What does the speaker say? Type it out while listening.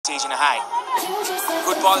stage in a high.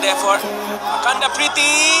 Good ball there for Akanda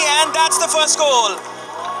Preeti, and that's the first goal.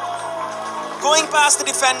 Going past the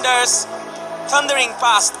defenders, thundering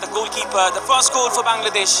past the goalkeeper, the first goal for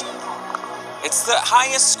Bangladesh. It's the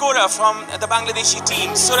highest scorer from the Bangladeshi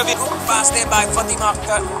team. Surabhi passed there by Fatima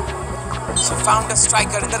Akhtar. She found a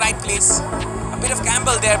striker in the right place. A bit of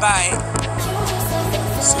gamble there by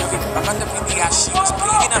Surabhi Akanda Preeti, as she was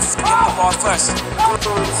brave enough to get the ball first.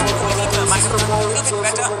 Goalkeeper might have done a little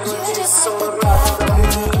bit better.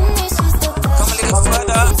 Come a little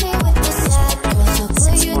further.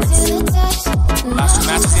 Last two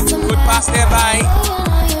matches, it's a good pass there by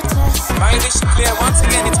Bangladesh player. Once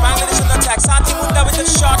again, it's Bangladesh on the attack. Santi Munda with the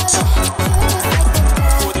shot.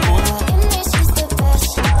 Over the goal.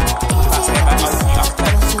 Pass there by Ovi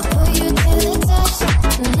Akhtar.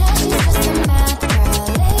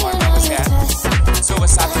 Warner was there. So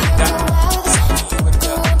was Santi Munda. Santi with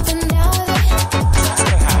the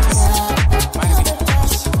transfer hands. Might have been.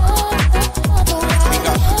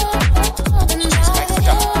 She's right foot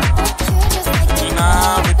up.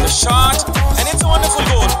 With the shot, and it's a wonderful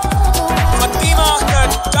goal. Fatima Akhtar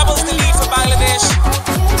doubles the lead for Bangladesh,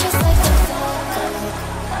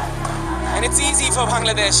 and it's easy for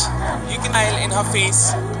Bangladesh. You can smile in her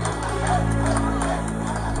face.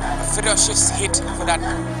 A ferocious hit for that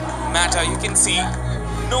matter. You can see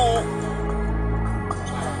no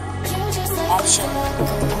option,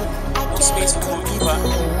 no space for the goalkeeper,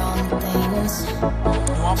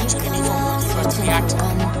 no opportunity for the goalkeeper to react.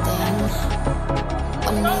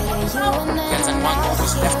 Kelson Mango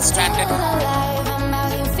was left stranded.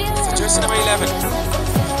 So jersey number 11,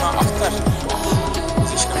 Fatima Akhtar.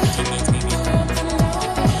 Position number 3 needs maybe.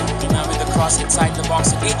 Fatima with the cross inside the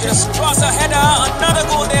box. A dangerous cross, a header. Another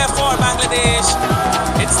goal there for Bangladesh.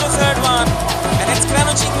 It's the third one. And it's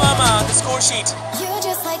Kranojing Mama, the score sheet.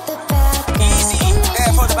 Easy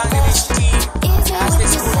there for the Bangladesh team as they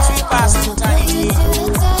score 3 past the tiny team.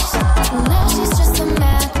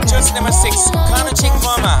 Jersey number 6, Kranojing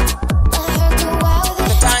Mama.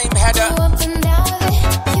 The time header.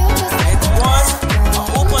 It was an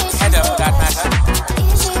open header for that matter.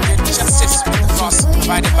 She did justice with the cross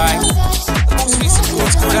provided by the most recent goal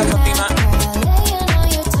scorer, Fatima.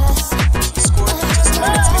 She scored just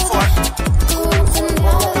minutes before.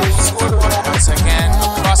 She scored one once again. A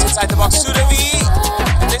cross inside the box. Surabhi.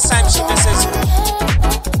 And this time she misses.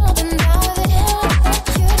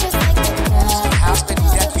 She has been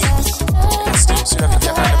deadly in this team, Surabhi.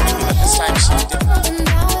 But this time she didn't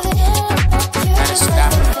manage to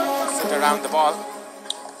fit around the ball.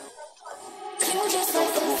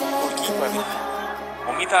 Goalkeeper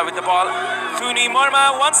Momita with the ball. Thuni Morma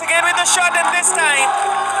once again with the shot, and this time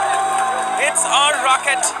it's a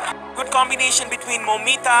rocket. Good combination between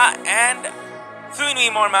Momita and Thuni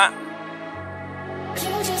Morma.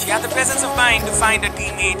 She had the presence of mind to find a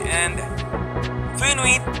teammate, and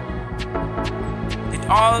Thuni did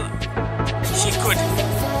all she could.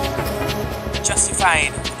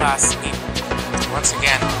 Justified the pass in. Once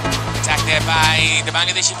again, attack there by the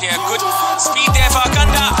Bangladeshi player. Good speed there for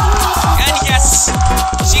Akanda. And yes,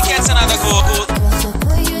 she gets another goal.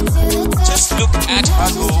 Just look at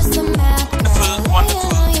her goal. Wonderful,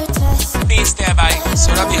 wonderful pace there by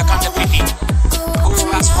Surabhi Akanda.